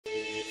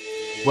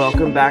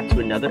Welcome back to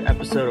another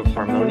episode of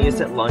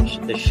Harmonious at Lunch,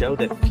 the show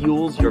that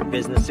fuels your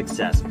business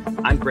success.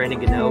 I'm Brandon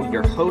Gano,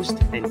 your host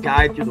and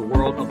guide through the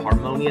world of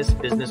harmonious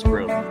business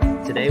growth.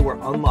 Today, we're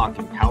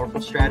unlocking powerful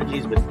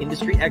strategies with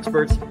industry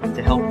experts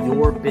to help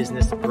your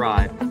business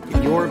thrive.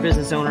 If you're a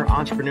business owner,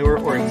 entrepreneur,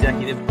 or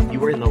executive,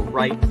 you are in the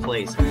right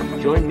place.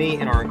 Join me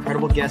and our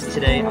incredible guests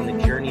today on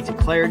the journey to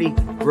clarity,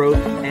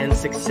 growth, and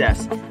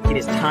success. It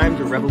is time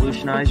to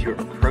revolutionize your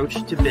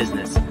approach to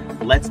business.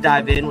 Let's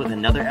dive in with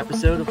another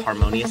episode of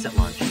Harmonious at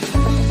Lunch.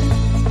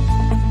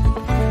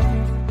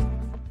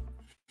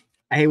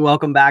 Hey,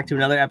 welcome back to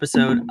another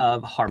episode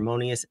of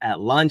Harmonious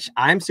at Lunch.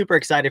 I'm super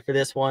excited for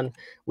this one.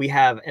 We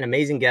have an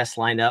amazing guest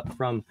lined up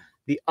from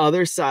the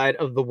other side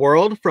of the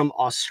world, from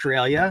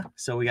Australia.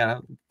 So we got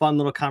a fun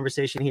little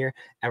conversation here,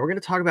 and we're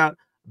going to talk about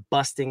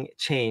busting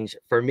change.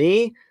 For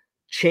me,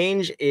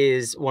 change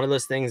is one of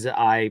those things that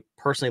I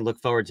personally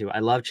look forward to. I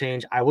love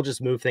change. I will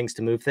just move things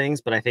to move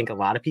things, but I think a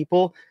lot of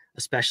people,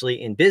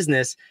 especially in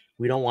business,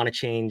 we don't want to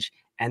change.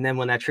 And then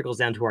when that trickles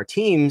down to our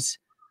teams,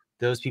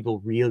 those people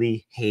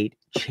really hate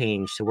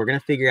change. So we're going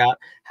to figure out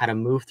how to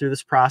move through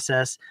this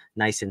process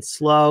nice and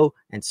slow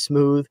and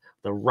smooth,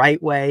 the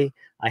right way.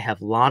 I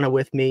have Lana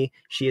with me.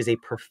 She is a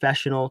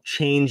professional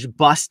change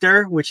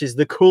buster, which is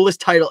the coolest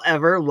title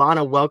ever.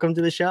 Lana, welcome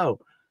to the show.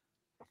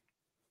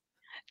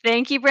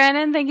 Thank you,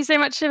 Brandon. Thank you so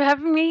much for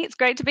having me. It's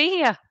great to be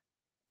here.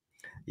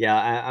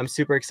 Yeah, I'm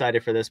super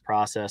excited for this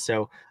process.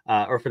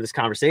 Or for this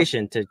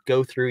conversation to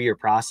go through your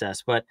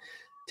process. But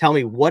tell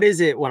me, what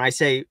is it when I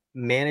say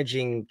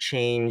managing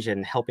change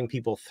and helping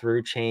people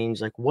through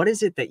change? Like, what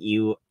is it that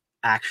you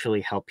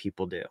actually help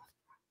people do?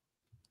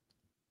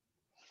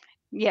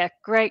 Yeah,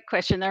 great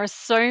question. There are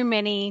so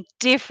many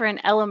different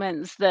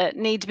elements that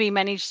need to be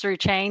managed through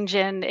change,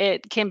 and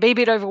it can be a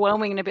bit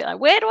overwhelming and a bit like,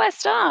 where do I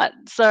start?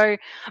 So,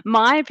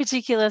 my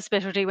particular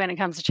specialty when it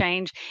comes to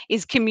change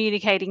is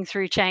communicating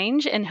through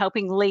change and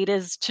helping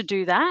leaders to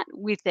do that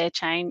with their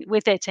change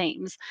with their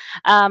teams.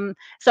 So,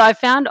 I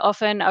found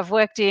often I've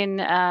worked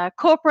in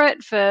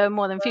corporate for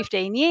more than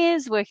 15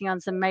 years, working on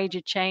some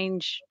major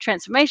change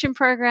transformation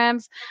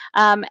programs,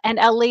 and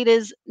our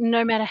leaders,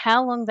 no matter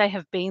how long they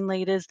have been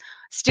leaders,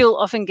 still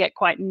often get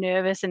quite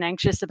nervous and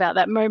anxious about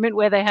that moment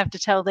where they have to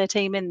tell their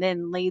team and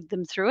then lead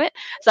them through it.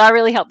 So I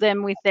really help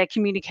them with their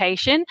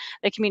communication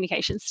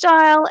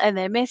style and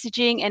their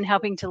messaging, and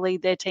helping to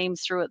lead their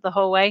teams through it the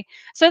whole way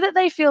so that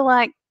they feel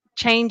like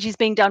change is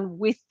being done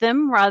with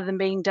them rather than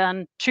being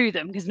done to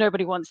them, because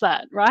nobody wants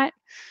that, right?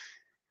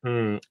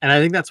 And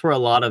I think that's where a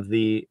lot of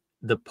the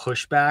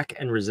pushback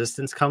and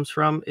resistance comes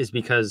from, is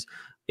because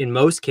in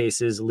most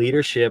cases,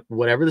 leadership,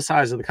 whatever the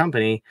size of the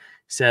company,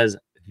 says,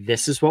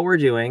 this is what we're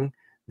doing.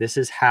 This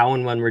is how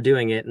and when we're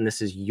doing it. And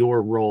this is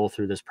your role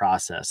through this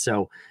process.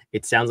 So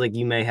it sounds like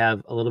you may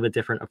have a little bit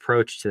different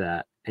approach to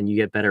that and you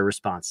get better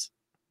response.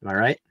 Am I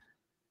right?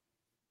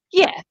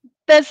 Yeah,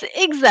 that's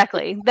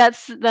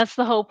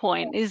the whole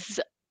point, is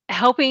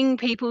helping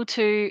people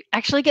to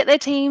actually get their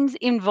teams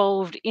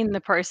involved in the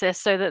process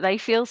so that they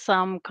feel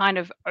some kind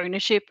of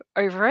ownership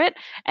over it,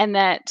 and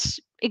that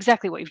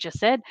exactly what you've just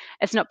said,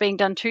 it's not being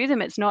done to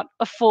them, it's not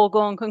a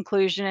foregone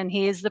conclusion and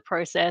here's the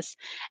process.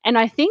 And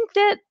I think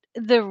that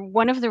the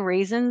one of the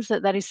reasons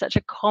that that is such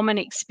a common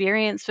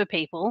experience for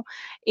people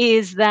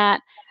is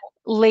that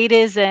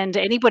leaders and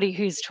anybody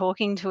who's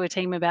talking to a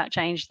team about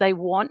change, they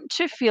want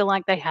to feel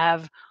like they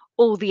have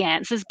all the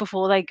answers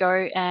before they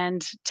go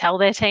and tell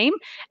their team,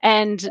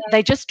 and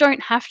they just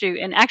don't have to.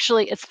 And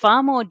actually, it's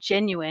far more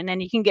genuine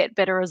and you can get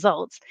better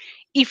results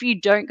if you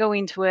don't go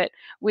into it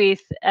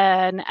with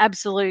an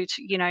absolute,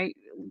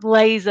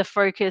 laser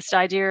focused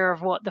idea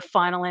of what the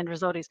final end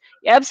result is.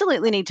 You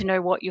absolutely need to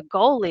know what your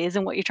goal is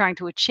and what you're trying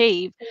to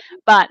achieve,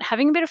 but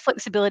having a bit of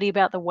flexibility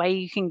about the way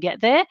you can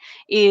get there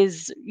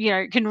is,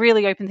 can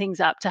really open things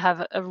up to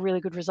have a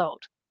really good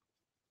result.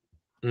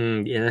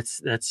 Yeah,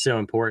 that's so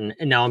important.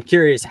 And now I'm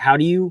curious, how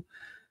do you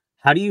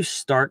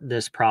start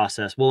this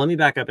process? Well, let me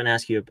back up and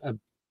ask you a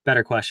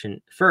better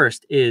question.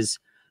 First is,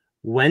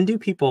 when do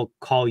people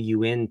call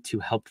you in to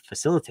help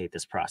facilitate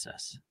this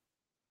process?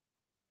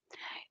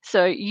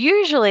 So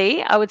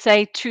usually I would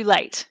say too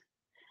late.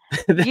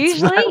 That's what I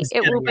Usually, was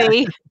it will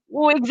getting at.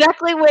 be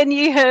exactly when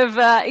you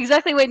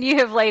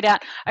have laid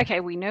out, okay,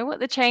 we know what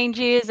the change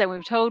is, and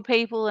we've told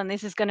people, and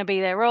this is going to be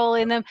their role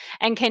in them.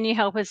 And can you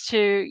help us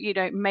to,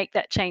 make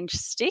that change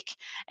stick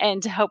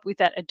and to help with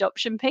that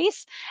adoption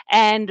piece?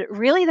 And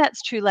really,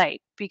 that's too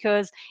late,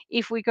 because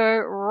if we go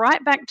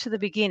right back to the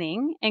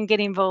beginning and get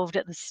involved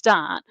at the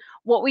start,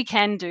 what we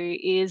can do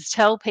is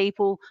tell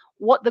people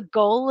what the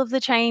goal of the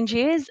change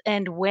is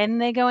and when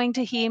they're going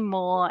to hear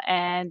more,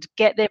 and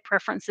get their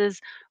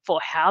preferences for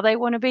how they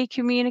want to be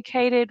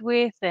communicated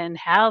with and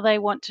how they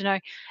want to know,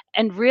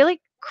 and really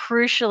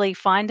crucially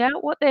find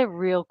out what their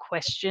real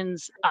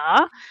questions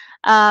are,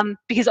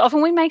 because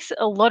often we make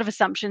a lot of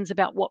assumptions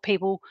about what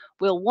people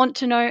will want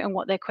to know and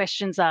what their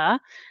questions are,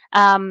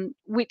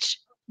 which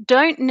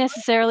don't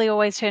necessarily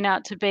always turn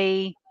out to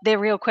be their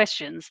real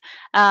questions.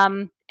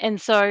 And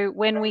so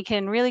when we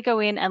can really go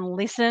in and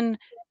listen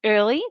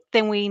early,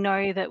 then we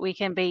know that we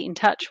can be in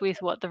touch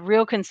with what the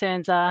real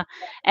concerns are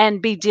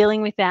and be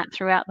dealing with that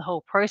throughout the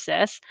whole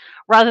process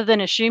rather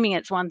than assuming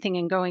it's one thing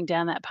and going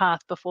down that path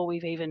before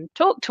we've even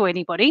talked to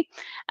anybody.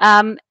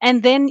 And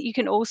then you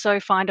can also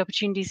find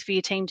opportunities for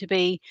your team to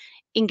be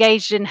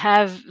engaged and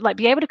have, like,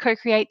 be able to co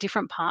create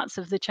different parts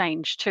of the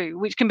change too,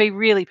 which can be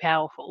really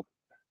powerful.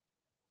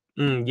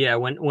 Yeah,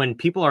 when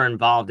people are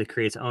involved, it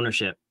creates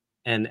ownership,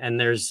 and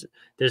there's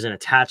an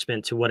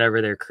attachment to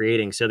whatever they're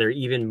creating, so they're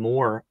even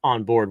more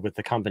on board with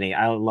the company.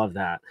 I love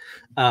that.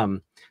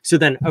 Um, so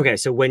then, okay,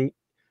 so when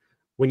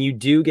you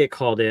do get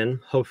called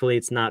in, hopefully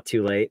it's not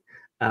too late.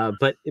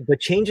 But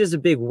change is a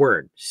big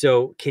word.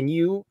 So can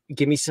you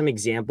give me some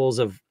examples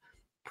of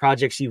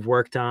projects you've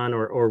worked on,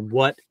 or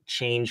what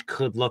change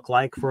could look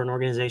like for an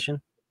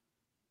organization?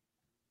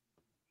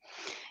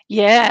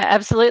 Yeah,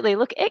 absolutely.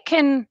 Look, it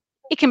can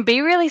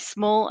be really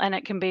small and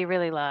it can be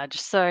really large.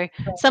 So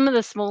some of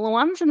the smaller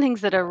ones and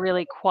things that are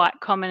really quite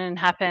common and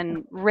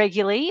happen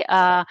regularly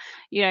are,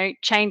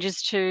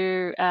 changes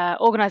to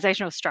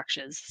organizational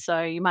structures.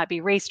 So you might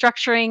be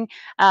restructuring.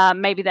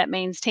 Maybe that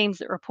means teams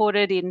that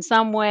reported in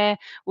somewhere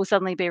will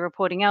suddenly be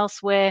reporting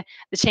elsewhere.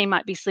 The team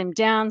might be slimmed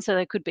down, so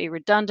there could be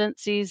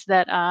redundancies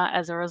that are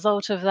as a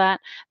result of that.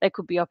 There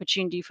could be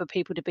opportunity for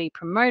people to be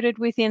promoted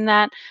within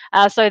that.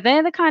 So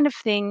they're the kind of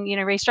thing,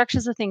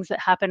 restructures are things that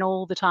happen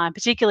all the time,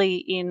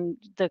 particularly in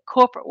the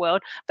corporate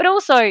world, but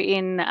also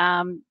in,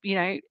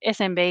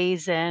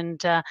 SMBs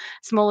and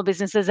smaller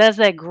businesses as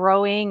they're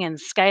growing and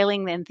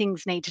scaling, then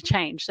things need to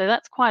change. So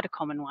that's quite a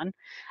common one.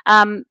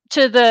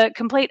 To the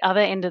complete other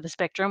end of the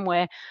spectrum,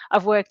 where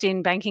I've worked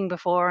in banking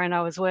before and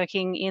I was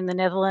working in the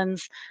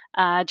Netherlands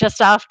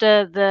just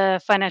after the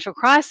financial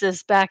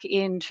crisis back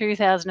in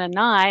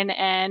 2009.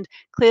 And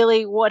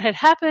clearly, what had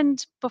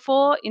happened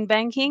before in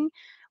banking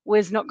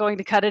was not going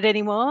to cut it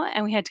anymore,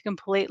 and we had to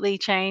completely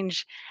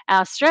change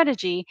our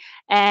strategy.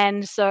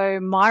 And so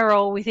my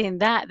role within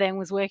that then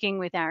was working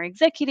with our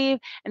executive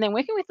and then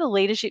working with the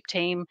leadership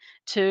team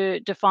to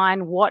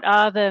define what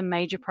are the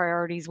major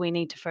priorities we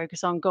need to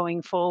focus on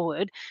going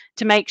forward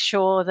to make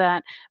sure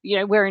that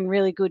we're in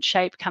really good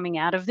shape coming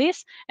out of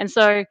this. And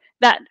so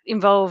that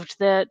involved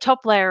the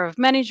top layer of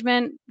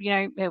management.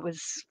 It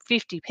was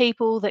 50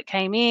 people that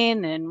came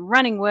in and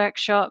running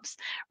workshops,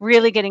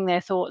 really getting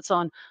their thoughts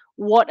on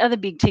what are the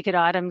big ticket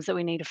items that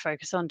we need to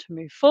focus on to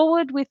move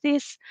forward with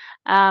this,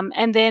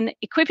 and then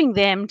equipping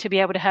them to be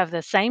able to have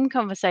the same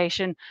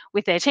conversation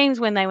with their teams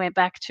when they went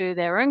back to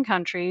their own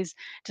countries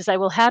to say,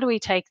 well, how do we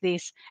take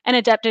this and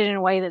adapt it in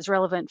a way that's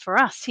relevant for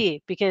us here?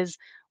 Because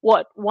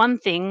what one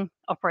thing,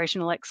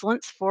 operational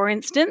excellence, for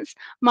instance,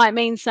 might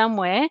mean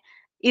somewhere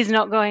is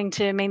not going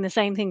to mean the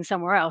same thing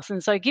somewhere else.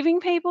 And so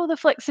giving people the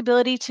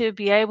flexibility to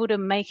be able to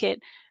make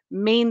it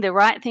mean the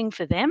right thing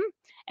for them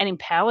and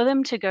empower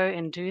them to go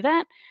and do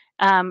that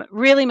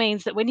really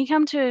means that when you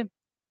come to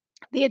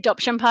the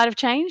adoption part of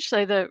change,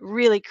 so the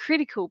really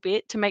critical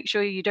bit to make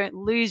sure you don't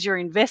lose your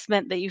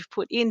investment that you've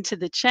put into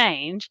the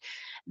change,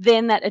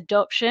 then that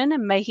adoption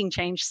and making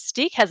change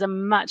stick has a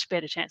much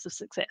better chance of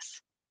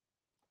success.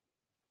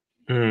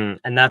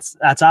 And that's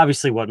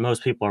obviously what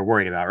most people are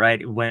worried about,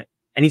 right? When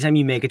anytime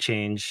you make a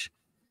change,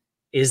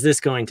 is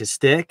this going to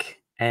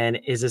stick, and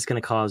is this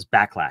going to cause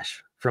backlash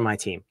from my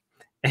team?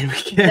 And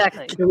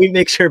Exactly. can we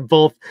make sure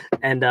both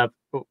end up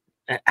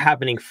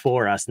happening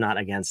for us, not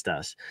against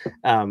us?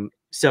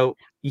 So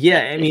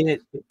yeah, That's I it. mean,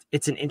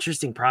 it's an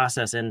interesting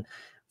process, and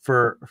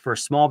for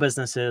small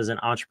businesses and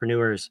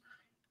entrepreneurs,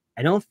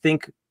 I don't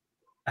think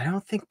I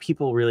don't think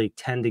people really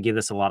tend to give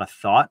this a lot of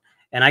thought.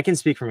 And I can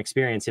speak from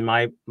experience in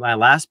my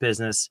last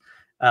business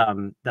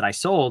that I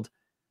sold.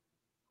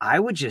 I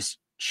would just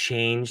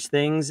change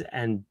things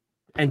and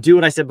do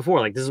what I said before.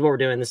 Like, this is what we're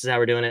doing. This is how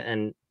we're doing it.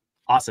 And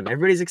awesome.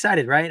 Everybody's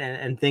excited, right?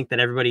 And think that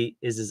everybody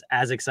is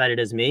as excited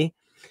as me.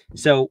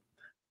 So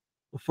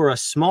for a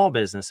small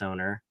business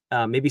owner,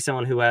 maybe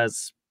someone who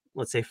has,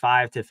 let's say,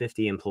 5 to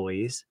 50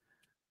 employees,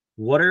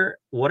 what are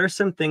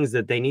some things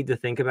that they need to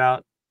think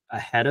about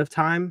ahead of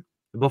time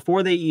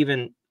before they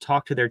even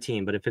talk to their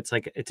team? But if it's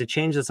like it's a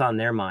change that's on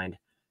their mind,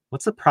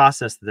 what's the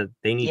process that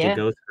they need to Yeah.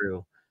 go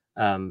through?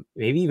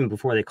 Maybe even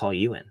before they call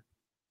you in.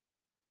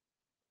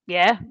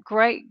 Yeah,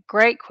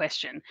 great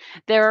question.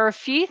 There are a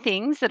few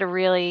things that are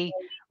really,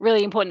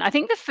 really important. I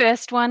think the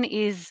first one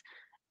is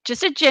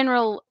just a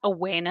general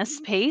awareness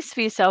piece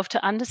for yourself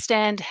to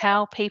understand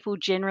how people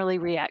generally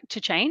react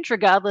to change,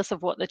 regardless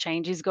of what the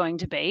change is going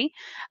to be.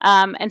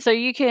 And so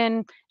you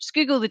can just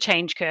Google the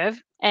change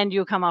curve, and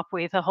you'll come up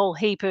with a whole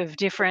heap of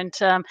different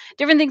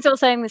things all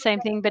saying the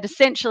same thing. But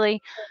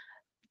essentially,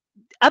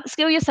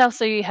 upskill yourself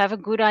so you have a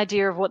good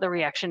idea of what the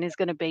reaction is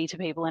going to be to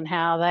people and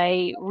how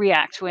they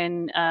react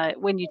when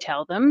you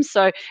tell them.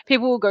 So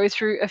people will go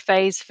through a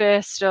phase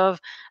first of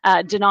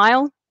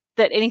denial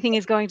that anything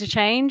is going to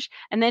change,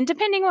 and then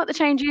depending what the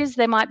change is,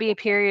 there might be a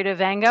period of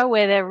anger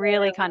where they're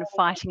really kind of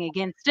fighting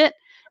against it.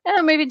 And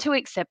they'll move into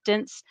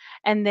acceptance,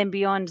 and then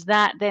beyond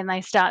that, then they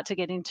start to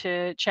get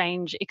into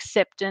change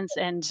acceptance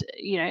and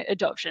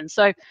adoption.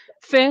 So,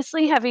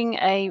 firstly, having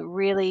a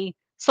really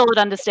solid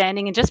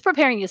understanding and just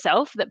preparing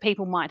yourself that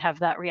people might have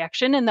that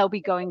reaction and they'll be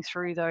going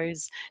through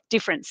those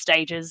different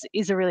stages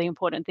is a really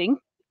important thing.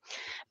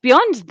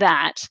 Beyond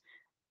that,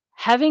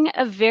 having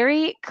a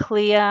very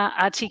clear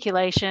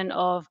articulation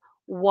of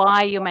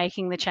why you're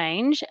making the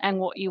change and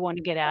what you want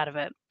to get out of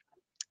it.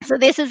 So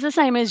this is the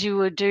same as you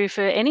would do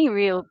for any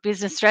real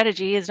business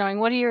strategy, is knowing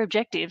what are your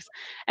objectives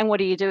and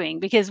what are you doing?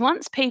 Because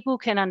once people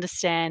can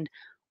understand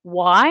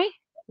why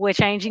we're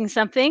changing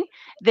something,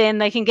 then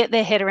they can get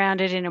their head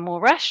around it in a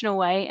more rational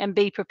way and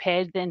be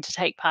prepared then to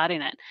take part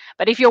in it.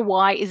 But if your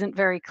why isn't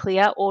very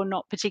clear or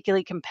not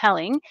particularly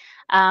compelling,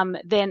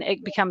 then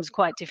it becomes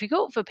quite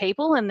difficult for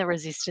people and the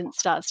resistance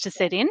starts to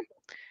set in.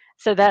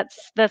 So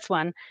that's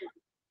one.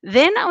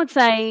 Then I would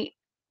say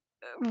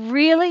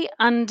really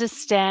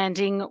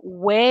understanding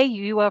where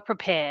you are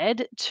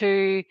prepared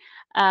to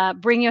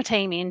bring your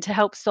team in to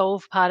help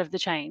solve part of the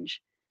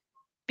change.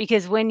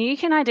 Because when you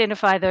can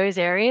identify those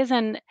areas,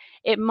 and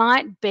it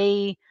might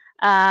be,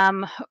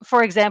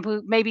 for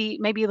example, maybe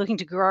you're looking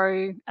to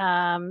grow in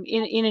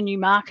a new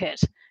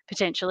market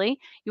potentially.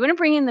 You want to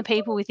bring in the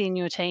people within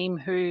your team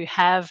who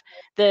have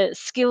the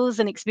skills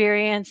and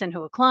experience and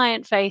who are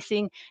client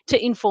facing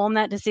to inform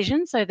that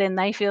decision. So then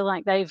they feel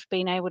like they've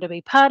been able to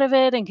be part of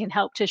it and can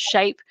help to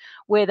shape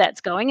where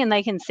that's going, and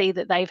they can see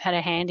that they've had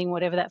a hand in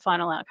whatever that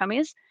final outcome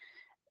is.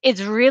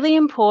 It's really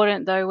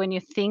important though, when you're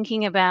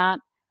thinking about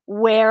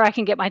where I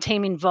can get my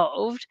team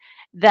involved,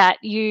 that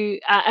you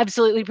are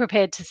absolutely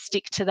prepared to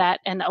stick to that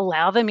and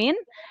allow them in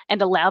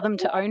and allow them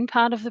to own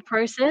part of the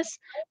process.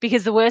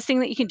 Because the worst thing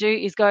that you can do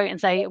is go and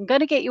say, I'm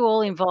going to get you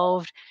all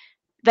involved.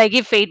 They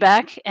give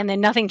feedback and then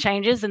nothing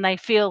changes and they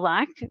feel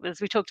like, as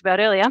we talked about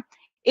earlier,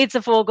 it's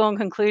a foregone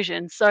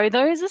conclusion. So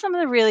those are some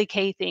of the really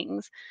key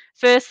things.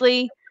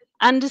 Firstly,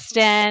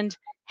 understand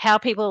how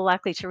people are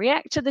likely to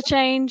react to the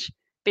change.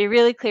 Be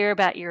really clear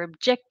about your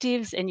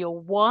objectives and your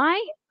why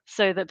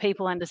so that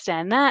people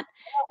understand that.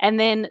 And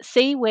then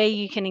see where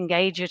you can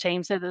engage your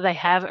team so that they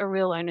have a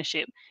real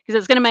ownership, because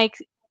it's going to make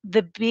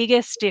the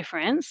biggest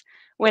difference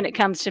when it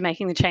comes to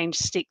making the change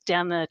stick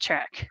down the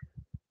track.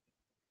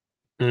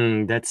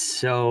 That's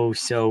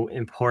so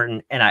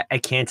important. And I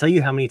can't tell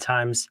you how many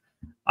times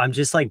I'm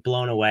just like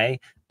blown away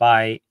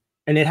by,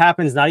 and it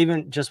happens not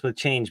even just with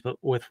change, but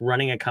with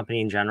running a company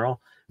in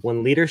general.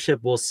 When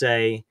leadership will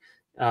say,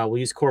 we'll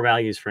use core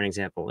values for an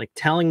example, like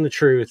telling the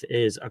truth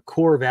is a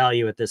core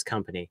value at this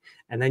company.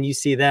 And then you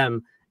see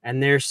them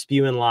and they're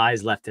spewing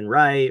lies left and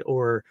right,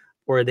 or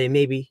they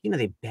maybe,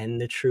 they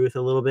bend the truth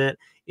a little bit.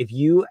 If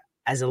you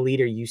as a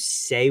leader, you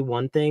say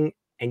one thing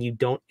and you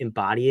don't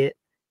embody it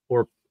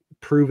or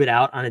prove it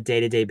out on a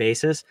day-to-day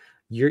basis,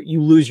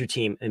 you lose your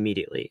team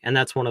immediately. And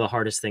that's one of the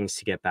hardest things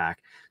to get back.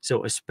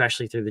 So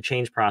especially through the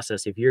change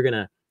process, if you're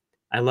gonna,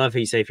 I love how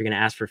you say, if you're gonna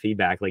ask for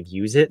feedback, like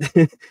use it.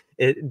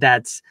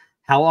 That's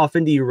how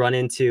often do you run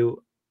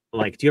into,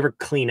 like, do you ever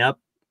clean up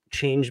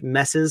change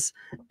messes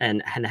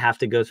and have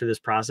to go through this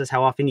process?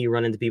 How often do you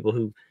run into people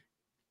who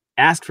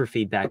ask for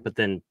feedback but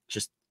then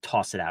just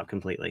toss it out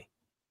completely?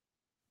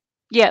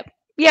 Yep,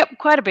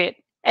 quite a bit.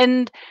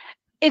 And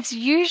it's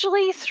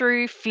usually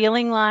through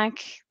feeling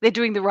like they're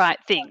doing the right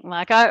thing.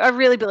 Like I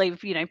really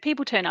believe,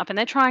 people turn up and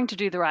they're trying to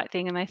do the right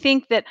thing and they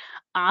think that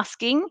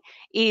asking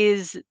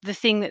is the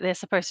thing that they're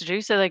supposed to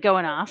do. So they go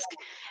and ask,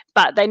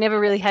 but they never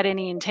really had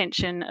any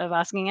intention of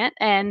asking it.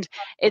 And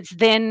it's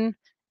then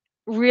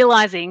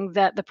realizing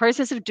that the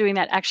process of doing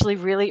that actually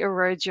really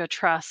erodes your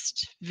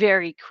trust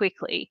very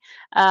quickly.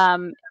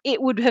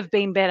 It would have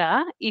been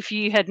better if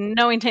you had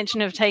no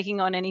intention of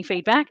taking on any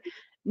feedback,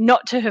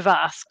 not to have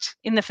asked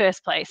in the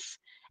first place,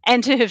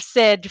 and to have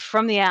said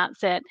from the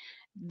outset,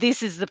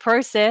 this is the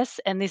process,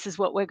 and this is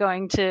what we're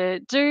going to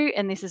do,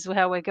 and this is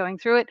how we're going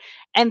through it,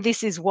 and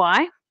this is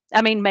why.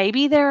 I mean,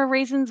 maybe there are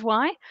reasons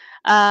why.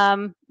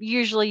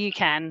 Usually, you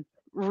can.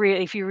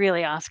 If you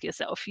really ask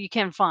yourself, you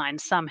can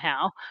find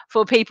somehow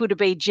for people to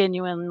be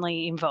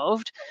genuinely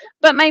involved,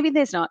 but maybe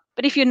there's not.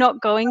 But if you're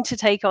not going to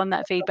take on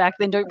that feedback,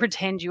 then don't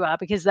pretend you are,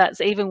 because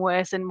that's even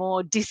worse and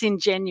more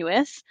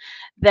disingenuous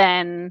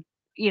than,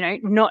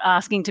 not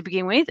asking to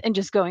begin with and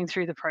just going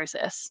through the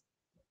process.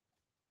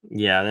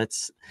 Yeah,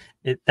 that's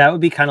it. That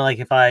would be kind of like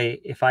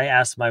if I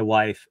asked my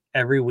wife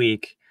every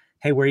week,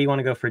 "Hey, where do you want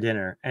to go for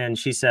dinner?" And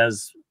she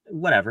says,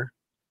 "Whatever,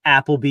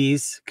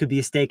 Applebee's, could be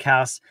a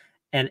steakhouse."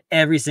 And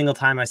every single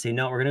time I say,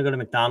 "No, we're gonna go to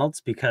McDonald's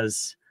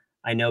because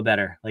I know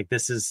better. Like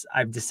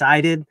I've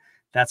decided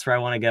that's where I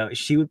want to go."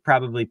 She would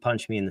probably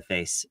punch me in the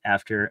face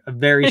after a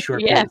very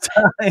short Yeah. period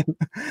of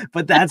time.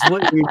 But that's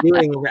what we're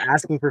doing when we're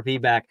asking for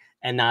feedback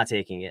and not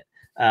taking it.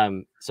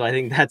 So I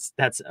think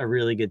that's a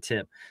really good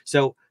tip.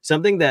 So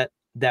something that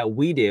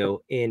we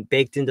do in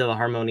baked into the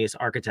Harmonious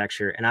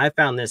architecture, and I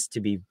found this to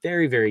be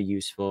very, very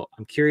useful.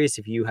 I'm curious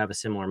if you have a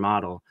similar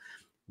model.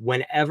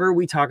 Whenever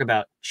we talk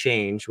about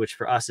change, which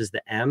for us is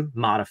the M,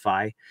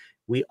 modify,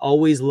 we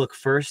always look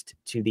first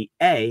to the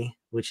A,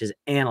 which is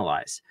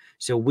analyze.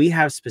 So we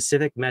have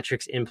specific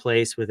metrics in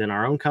place within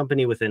our own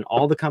company, within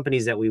all the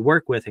companies that we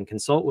work with and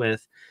consult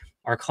with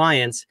our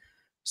clients,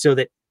 so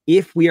that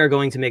if we are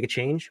going to make a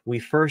change, we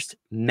first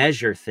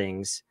measure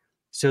things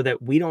so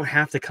that we don't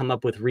have to come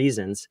up with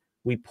reasons.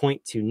 We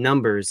point to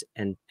numbers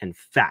and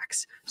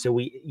facts. So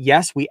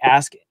we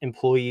ask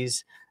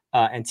employees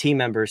and team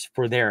members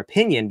for their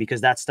opinion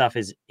because that stuff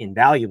is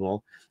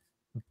invaluable,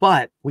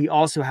 but we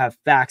also have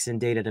facts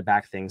and data to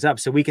back things up.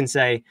 So we can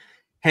say,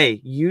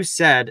 hey, you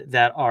said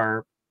that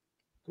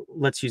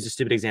let's use a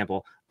stupid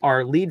example,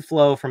 our lead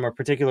flow from a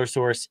particular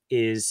source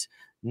is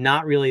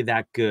not really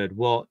that good.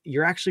 Well,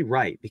 you're actually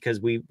right,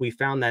 because we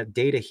found that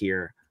data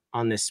here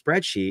on this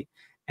spreadsheet.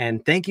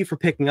 And thank you for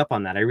picking up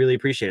on that. I really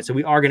appreciate it. So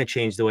we are going to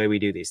change the way we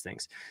do these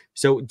things.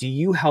 So do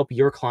you help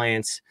your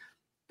clients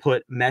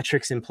put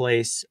metrics in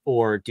place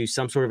or do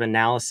some sort of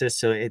analysis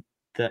so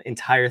the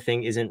entire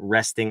thing isn't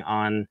resting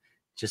on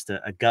just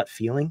a gut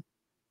feeling?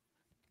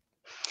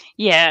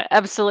 Yeah,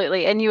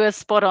 absolutely. And you are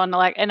spot on.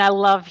 Like, and I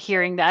love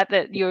hearing that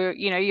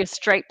you're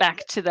straight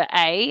back to the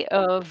A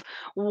of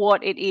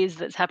what it is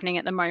that's happening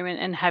at the moment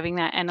and having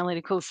that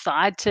analytical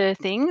side to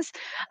things.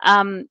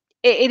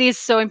 It is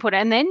so important.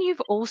 And then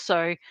you've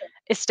also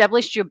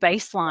established your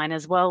baseline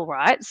as well,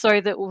 right? So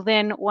that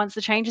then once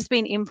the change has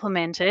been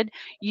implemented,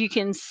 you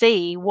can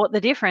see what the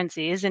difference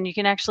is and you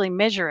can actually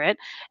measure it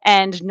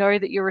and know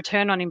that your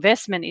return on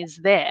investment is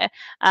there.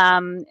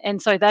 And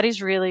so that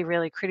is really,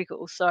 really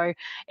critical. So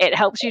it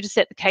helps you to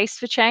set the case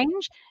for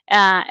change.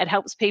 It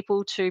helps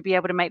people to be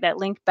able to make that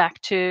link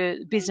back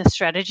to business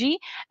strategy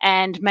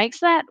and makes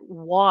that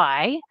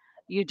why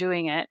you're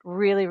doing it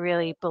really,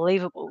 really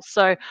believable.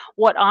 So,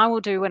 what I will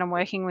do when I'm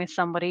working with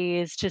somebody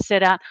is to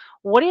set out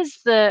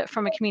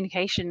from a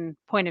communication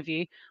point of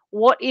view,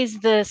 what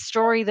is the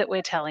story that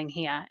we're telling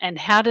here and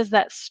how does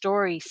that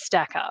story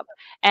stack up?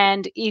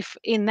 And if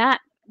in that,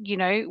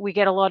 we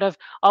get a lot of,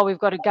 oh, we've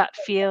got a gut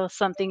feel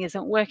something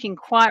isn't working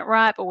quite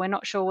right, but we're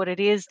not sure what it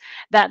is.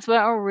 That's where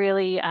I'll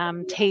really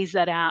tease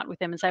that out with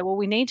them and say, well,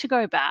 we need to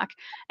go back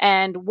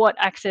and what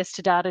access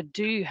to data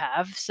do you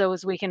have so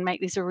as we can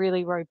make this a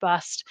really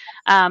robust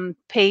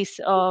piece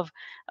of,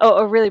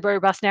 or a really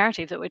robust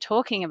narrative that we're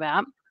talking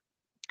about.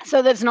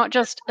 So that's not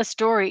just a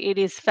story, it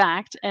is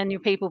fact, and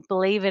your people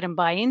believe it and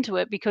buy into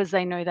it because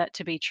they know that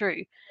to be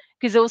true.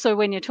 Because also,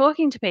 when you're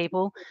talking to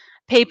people,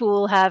 people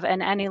will have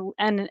an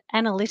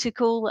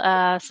analytical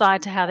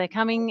side to how they're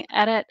coming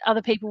at it.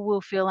 Other people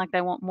will feel like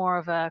they want more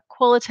of a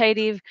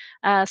qualitative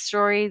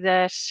story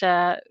that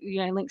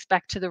links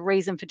back to the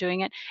reason for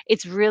doing it.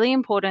 It's really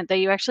important that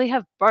you actually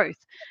have both,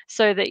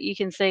 so that you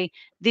can see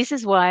this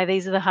is why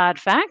these are the hard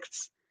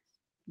facts.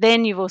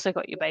 Then you've also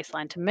got your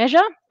baseline to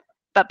measure,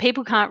 but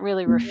people can't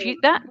really refute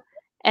that.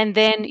 And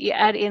then you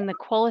add in the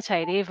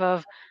qualitative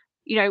of,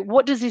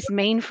 what does this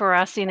mean for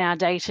us in our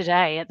day to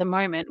day at the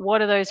moment?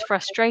 What are those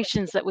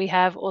frustrations that we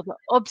have or the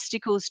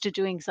obstacles to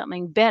doing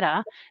something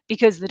better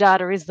because the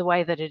data is the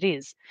way that it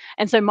is?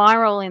 And so my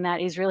role in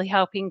that is really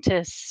helping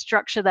to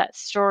structure that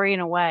story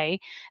in a way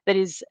that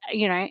is,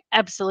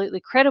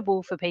 absolutely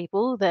credible for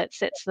people, that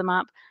sets them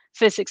up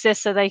for success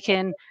so they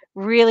can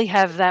really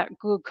have that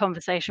good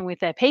conversation with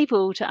their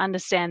people to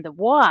understand the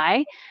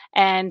why.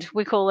 And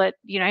we call it,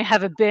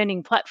 have a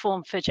burning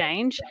platform for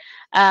change,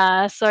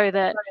 so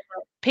that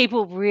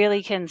people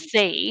really can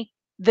see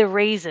the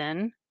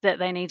reason that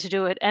they need to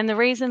do it and the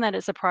reason that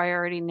it's a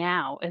priority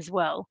now as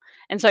well.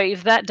 And so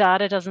if that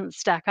data doesn't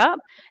stack up,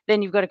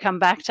 then you've got to come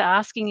back to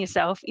asking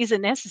yourself, is it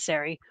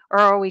necessary or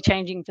are we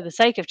changing for the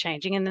sake of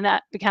changing? And then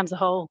that becomes a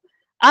whole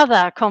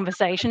other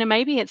conversation. And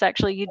maybe it's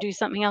actually you do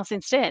something else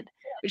instead,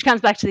 which comes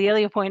back to the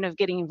earlier point of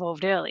getting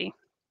involved early.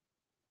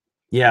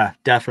 Yeah,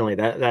 definitely.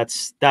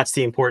 That's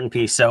the important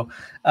piece. So,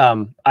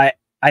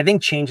 I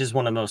think change is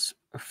one of the most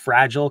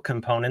fragile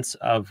components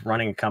of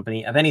running a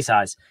company of any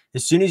size.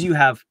 As soon as you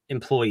have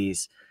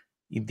employees,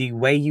 the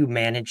way you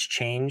manage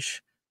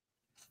change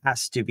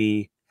has to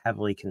be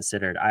heavily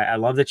considered. I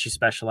love that you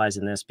specialize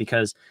in this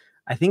because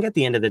I think at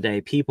the end of the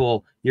day,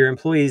 your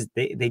employees,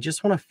 they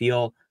just want to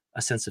feel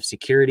a sense of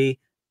security,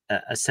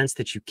 a sense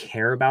that you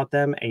care about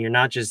them, and you're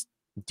not just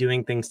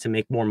doing things to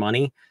make more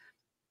money.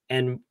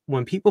 And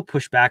when people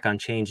push back on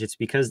change, it's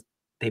because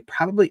they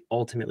probably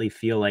ultimately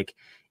feel like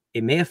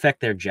it may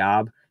affect their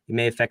job, it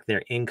may affect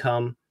their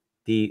income,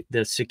 the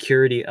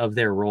security of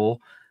their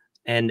role,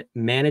 and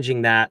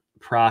managing that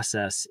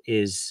process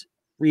is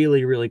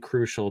really, really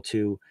crucial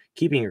to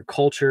keeping your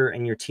culture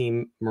and your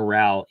team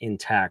morale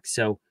intact.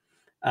 So,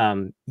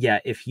 yeah,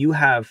 if you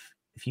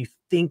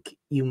think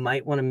you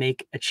might want to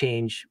make a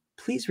change,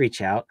 please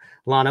reach out.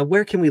 Lana,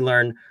 where can we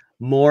learn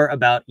more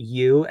about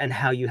you and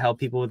how you help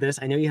people with this?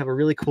 I know you have a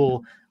really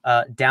cool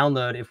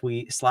download if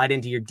we slide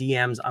into your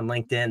DMs on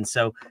LinkedIn.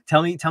 So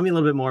tell me a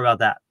little bit more about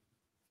that.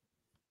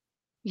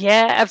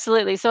 Yeah,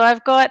 absolutely. So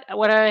I've got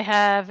what I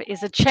have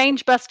is a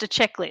change buster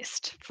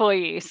checklist for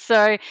you.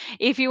 So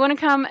if you want to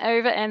come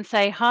over and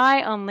say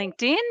hi on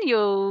LinkedIn,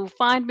 you'll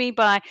find me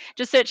by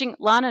just searching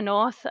Lana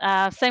North,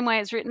 same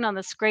way it's written on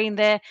the screen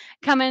there.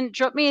 Come and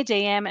drop me a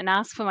DM and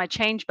ask for my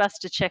change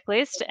buster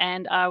checklist,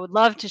 and I would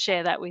love to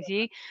share that with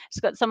you. It's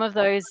got some of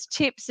those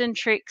tips and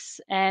tricks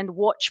and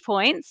watch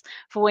points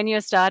for when you're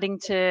starting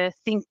to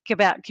think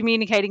about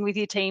communicating with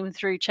your team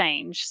through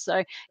change.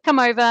 So come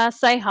over,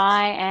 say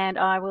hi, and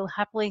I will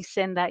happily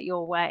send that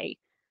your way.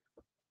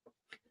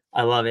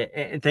 I love it.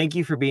 And thank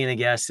you for being a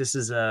guest. It's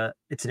an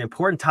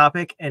important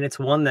topic, and it's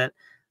one that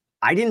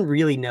I didn't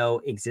really know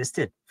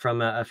existed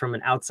from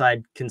an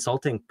outside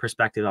consulting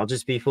perspective. I'll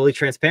just be fully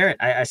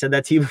transparent. I said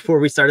that to you before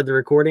we started the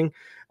recording.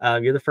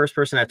 You're the first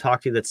person I've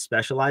talked to that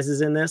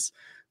specializes in this,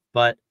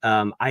 but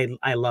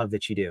I love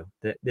that you do.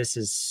 That this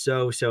is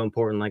so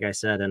important, like I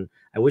said, and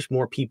I wish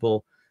more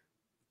people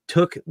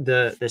took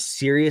the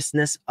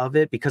seriousness of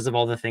it because of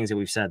all the things that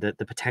we've said,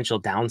 the potential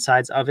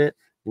downsides of it,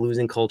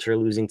 losing culture,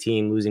 losing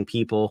team, losing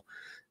people.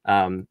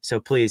 So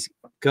please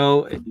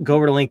go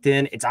over to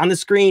LinkedIn. It's on the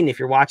screen. If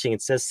you're watching,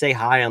 it says say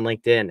hi on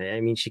LinkedIn.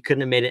 I mean, she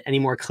couldn't have made it any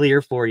more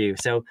clear for you.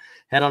 So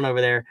head on over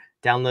there,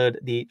 download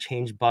the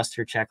Change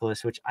Buster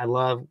checklist, which I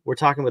love. We're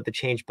talking with the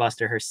Change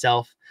Buster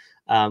herself.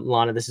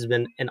 Lana, this has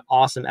been an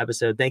awesome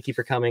episode. Thank you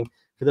for coming.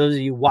 For those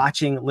of you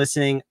watching,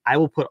 listening, I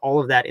will put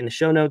all of that in the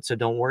show notes. So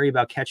don't worry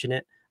about catching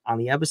it on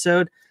the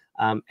episode.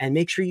 And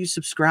make sure you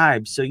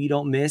subscribe so you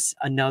don't miss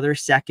another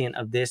second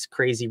of this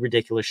crazy,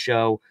 ridiculous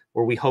show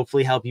where we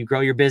hopefully help you grow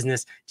your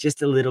business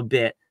just a little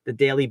bit. The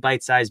daily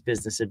bite-sized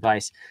business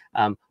advice.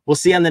 We'll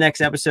see you on the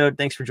next episode.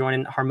 Thanks for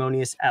joining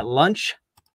Harmonious at Lunch.